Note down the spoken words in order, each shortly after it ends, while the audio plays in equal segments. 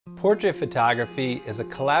Portrait photography is a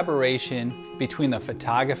collaboration between the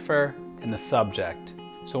photographer and the subject.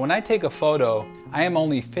 So when I take a photo, I am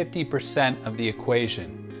only 50% of the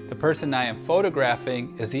equation. The person I am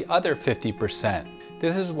photographing is the other 50%.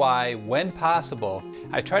 This is why, when possible,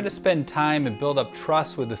 I try to spend time and build up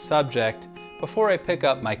trust with the subject before I pick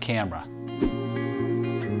up my camera.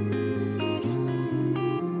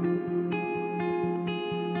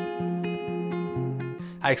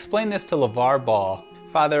 I explained this to Lavar Ball,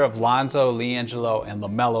 father of Lonzo, LiAngelo, and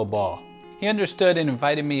LaMelo Ball. He understood and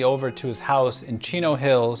invited me over to his house in Chino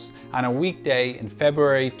Hills on a weekday in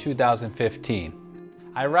February 2015.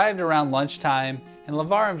 I arrived around lunchtime and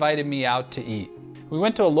Lavar invited me out to eat. We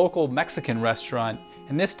went to a local Mexican restaurant,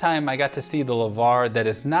 and this time I got to see the Lavar that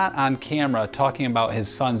is not on camera talking about his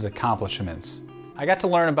son's accomplishments. I got to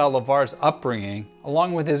learn about Lavar's upbringing,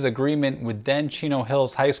 along with his agreement with then Chino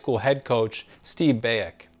Hills High School head coach Steve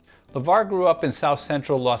Bayek. Lavar grew up in South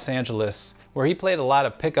Central Los Angeles, where he played a lot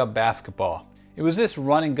of pickup basketball. It was this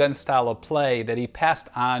run and gun style of play that he passed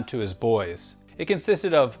on to his boys. It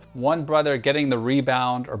consisted of one brother getting the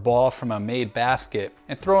rebound or ball from a made basket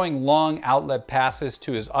and throwing long outlet passes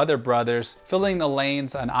to his other brothers, filling the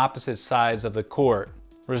lanes on opposite sides of the court,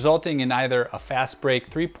 resulting in either a fast break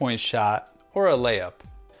three-point shot or a layup.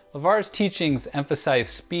 Lavar's teachings emphasize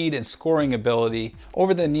speed and scoring ability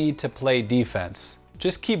over the need to play defense.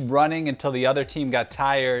 Just keep running until the other team got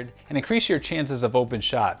tired and increase your chances of open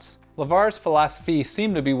shots. Lavar's philosophy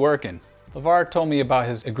seemed to be working. Lavar told me about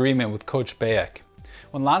his agreement with Coach Bayek.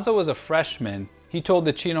 When Lonzo was a freshman, he told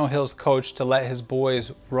the Chino Hills coach to let his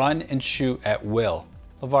boys run and shoot at will.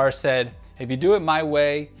 Lavar said, "If you do it my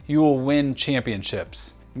way, you will win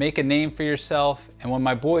championships. Make a name for yourself, and when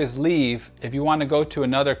my boys leave, if you want to go to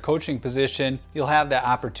another coaching position, you'll have that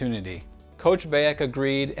opportunity." Coach Bayek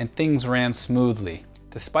agreed and things ran smoothly.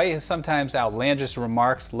 Despite his sometimes outlandish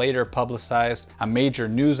remarks later publicized on major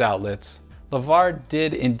news outlets, Lavar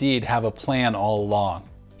did indeed have a plan all along.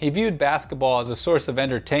 He viewed basketball as a source of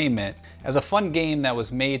entertainment, as a fun game that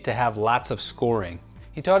was made to have lots of scoring.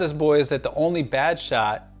 He taught his boys that the only bad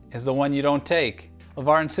shot is the one you don't take.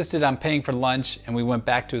 Lavar insisted on paying for lunch, and we went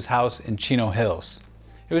back to his house in Chino Hills.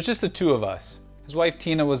 It was just the two of us. His wife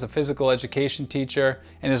Tina was a physical education teacher,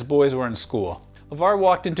 and his boys were in school. Lavar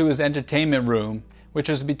walked into his entertainment room, which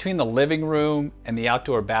was between the living room and the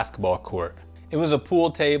outdoor basketball court. It was a pool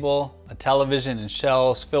table, a television and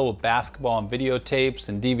shelves filled with basketball and videotapes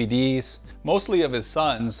and DVDs, mostly of his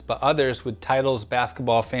sons, but others with titles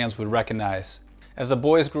basketball fans would recognize. As the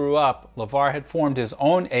boys grew up, Lavar had formed his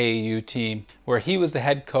own AAU team where he was the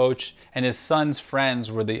head coach and his son's friends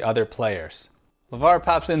were the other players. Lavar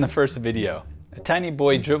pops in the first video. A tiny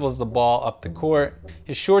boy dribbles the ball up the court.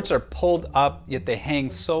 His shorts are pulled up, yet they hang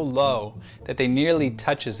so low that they nearly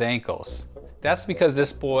touch his ankles. That's because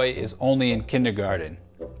this boy is only in kindergarten.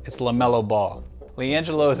 It's LaMelo Ball.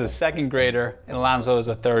 LiAngelo is a second grader and Lonzo is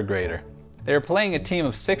a third grader. They were playing a team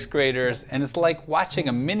of sixth graders, and it's like watching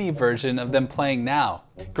a mini version of them playing now.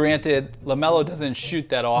 Granted, LaMelo doesn't shoot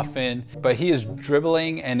that often, but he is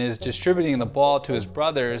dribbling and is distributing the ball to his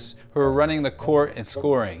brothers who are running the court and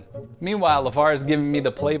scoring. Meanwhile, Lavar is giving me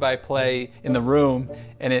the play-by-play in the room,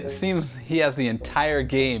 and it seems he has the entire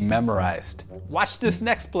game memorized. "Watch this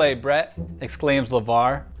next play, Brett," exclaims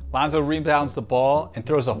Lavar. Lonzo rebounds the ball and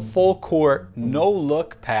throws a full court,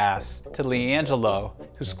 no-look pass to LiAngelo,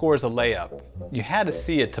 who scores a layup. You had to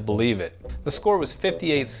see it to believe it. The score was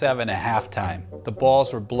 58-7 at halftime. The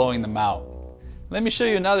Balls were blowing them out. Let me show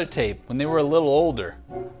you another tape when they were a little older.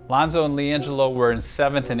 Lonzo and LiAngelo were in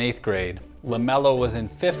 7th and 8th grade. LaMelo was in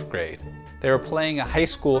 5th grade. They were playing a high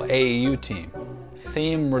school AAU team.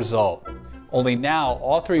 Same result. Only now,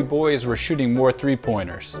 all three boys were shooting more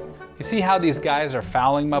three-pointers. "You see how these guys are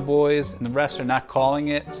fouling my boys and the rest are not calling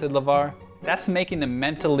it," said Lavar. "That's making them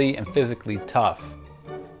mentally and physically tough."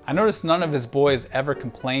 I noticed none of his boys ever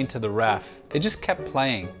complained to the ref. They just kept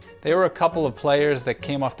playing. There were a couple of players that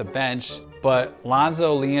came off the bench, but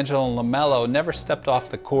Lonzo, LiAngelo, and LaMelo never stepped off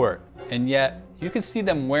the court. And yet, you could see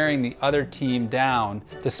them wearing the other team down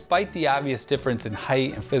despite the obvious difference in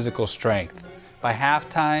height and physical strength. By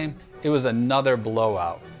halftime, it was another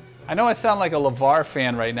blowout. I know I sound like a Lavar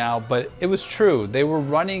fan right now, but it was true. They were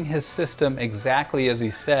running his system exactly as he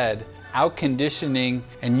said, out-conditioning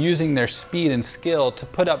and using their speed and skill to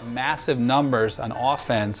put up massive numbers on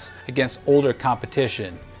offense against older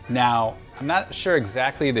competition. Now, I'm not sure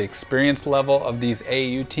exactly the experience level of these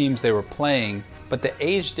AAU teams they were playing, but the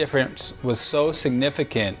age difference was so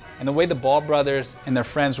significant, and the way the Ball brothers and their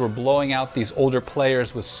friends were blowing out these older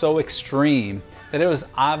players was so extreme that it was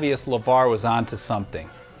obvious Lavar was onto something.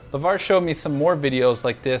 Lavar showed me some more videos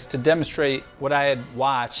like this to demonstrate what I had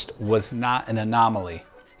watched was not an anomaly.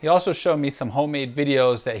 He also showed me some homemade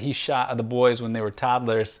videos that he shot of the boys when they were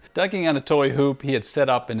toddlers, dunking on a toy hoop he had set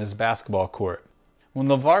up in his basketball court. When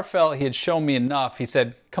Lavar felt he had shown me enough, he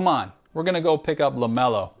said, "Come on, we're gonna go pick up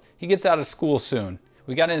LaMelo. He gets out of school soon."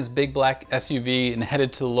 We got in his big black SUV and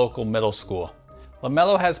headed to the local middle school.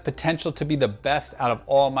 LaMelo has potential to be the best out of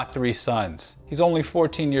all my 3 sons. He's only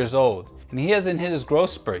 14 years old, and he hasn't hit his growth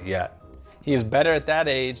spurt yet. He is better at that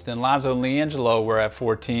age than Lonzo and LiAngelo were at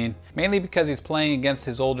 14, mainly because he's playing against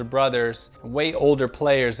his older brothers, way older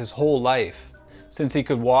players his whole life. Since he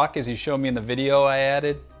could walk, as you showed me in the video I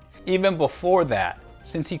added. Even before that,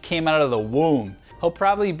 since he came out of the womb, he'll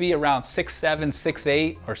probably be around 6'7",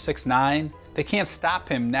 6'8", or 6'9". They can't stop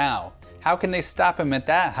him now. How can they stop him at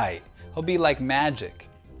that height? He'll be like magic.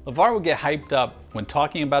 Lavar would get hyped up when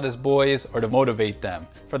talking about his boys or to motivate them.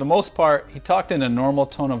 For the most part, he talked in a normal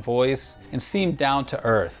tone of voice and seemed down to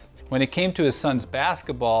earth. When it came to his son's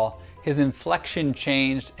basketball, his inflection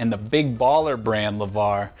changed and the big baller brand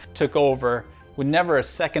Lavar took over with never a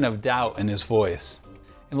second of doubt in his voice.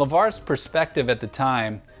 In Lavar's perspective at the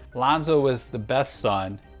time, Lonzo was the best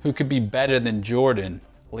son who could be better than Jordan.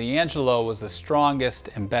 LiAngelo was the strongest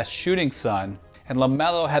and best shooting son, and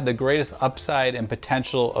LaMelo had the greatest upside and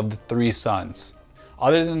potential of the 3 sons.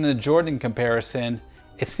 Other than the Jordan comparison,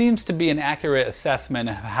 it seems to be an accurate assessment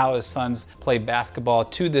of how his sons play basketball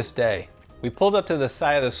to this day. We pulled up to the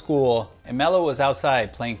side of the school, and Melo was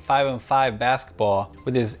outside playing 5-on-5 basketball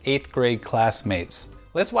with his 8th grade classmates.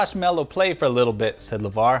 "Let's watch Melo play for a little bit," said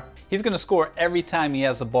Lavar. "He's gonna score every time he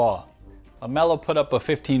has the ball." LaMelo put up a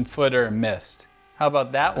 15-footer and missed. "How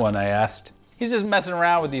about that one?" I asked. "He's just messing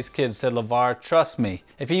around with these kids," said Lavar. "Trust me,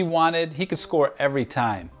 if he wanted, he could score every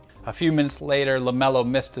time." A few minutes later, LaMelo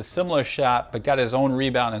missed a similar shot but got his own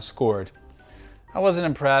rebound and scored. I wasn't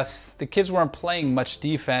impressed. The kids weren't playing much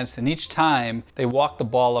defense, and each time they walked the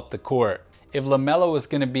ball up the court. If LaMelo was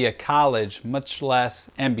going to be a college, much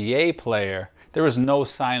less NBA player, there was no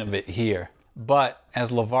sign of it here. But,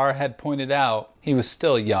 as Lavar had pointed out, he was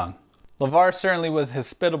still young. Lavar certainly was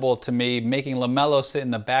hospitable to me, making LaMelo sit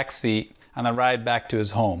in the back seat on the ride back to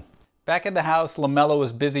his home. Back at the house, LaMelo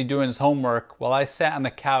was busy doing his homework while I sat on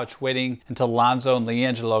the couch waiting until Lonzo and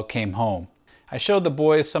LiAngelo came home. I showed the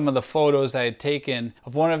boys some of the photos I had taken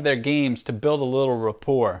of one of their games to build a little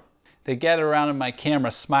rapport. They gathered around in my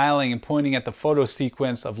camera smiling and pointing at the photo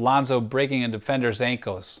sequence of Lonzo breaking a defender's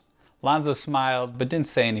ankles. Lonzo smiled but didn't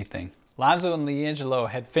say anything. Lonzo and LiAngelo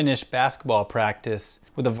had finished basketball practice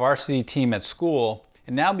with the varsity team at school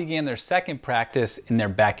and now began their second practice in their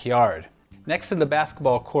backyard. Next to the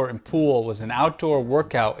basketball court and pool was an outdoor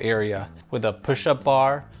workout area with a push-up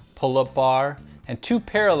bar, pull-up bar, and 2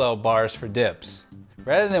 parallel bars for dips.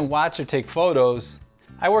 Rather than watch or take photos,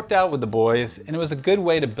 I worked out with the boys, and it was a good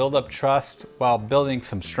way to build up trust while building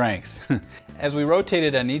some strength. As we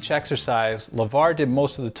rotated on each exercise, Lavar did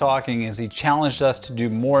most of the talking as he challenged us to do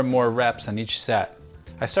more and more reps on each set.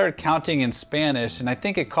 I started counting in Spanish, and I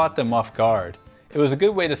think it caught them off guard. It was a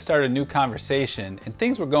good way to start a new conversation, and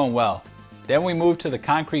things were going well. Then we moved to the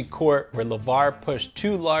concrete court where Lavar pushed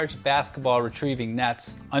 2 large basketball retrieving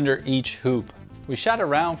nets under each hoop. We shot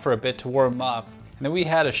around for a bit to warm up, and then we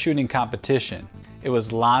had a shooting competition. It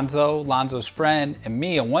was Lonzo, Lonzo's friend, and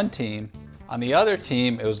me on one team. On the other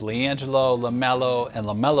team, it was LiAngelo, LaMelo, and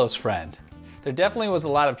LaMelo's friend. There definitely was a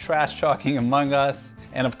lot of trash talking among us,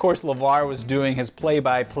 and of course Lavar was doing his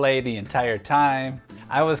play-by-play the entire time.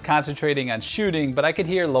 I was concentrating on shooting, but I could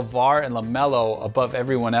hear Lavar and LaMelo above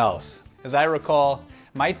everyone else. As I recall,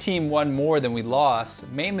 my team won more than we lost,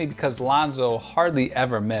 mainly because Lonzo hardly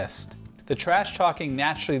ever missed. The trash talking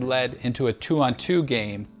naturally led into a 2-on-2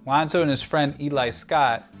 game. Lonzo and his friend Eli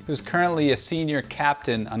Scott, who's currently a senior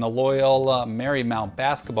captain on the Loyola Marymount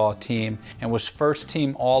basketball team and was first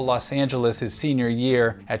team All Los Angeles his senior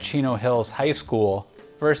year at Chino Hills High School,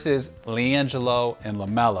 versus LiAngelo and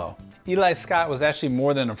LaMelo. Eli Scott was actually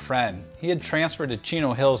more than a friend. He had transferred to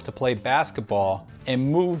Chino Hills to play basketball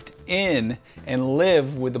and moved in and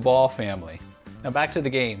lived with the Ball family. Now back to the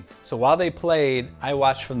game. So while they played, I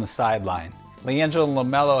watched from the sideline. LiAngelo and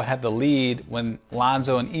LaMelo had the lead when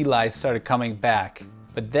Lonzo and Eli started coming back.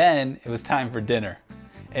 But then it was time for dinner.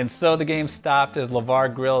 And so the game stopped as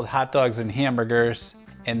Lavar grilled hot dogs and hamburgers,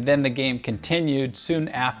 and then the game continued soon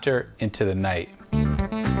after into the night.